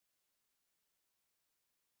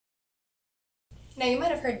Now you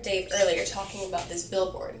might have heard Dave earlier talking about this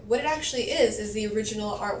billboard. What it actually is the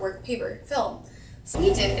original artwork paper film. So what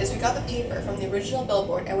we did is we got the paper from the original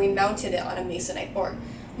billboard and we mounted it on a masonite board.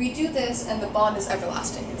 We do this and the bond is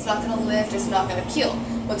everlasting. It's not going to lift, it's not going to peel.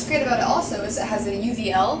 What's great about it also is it has a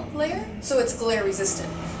UVL layer, so it's glare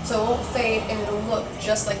resistant. So it won't fade and it'll look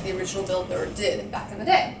just like the original billboard did back in the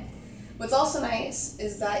day. What's also nice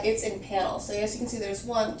is that it's in panels. So as you can see, there's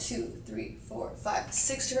 1, 2, 3, 4, 5,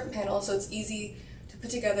 6 different panels, so it's easy to put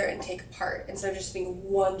together and take apart instead of just being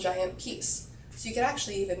one giant piece. So you could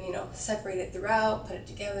actually even, separate it throughout, put it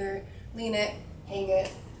together, lean it, hang it,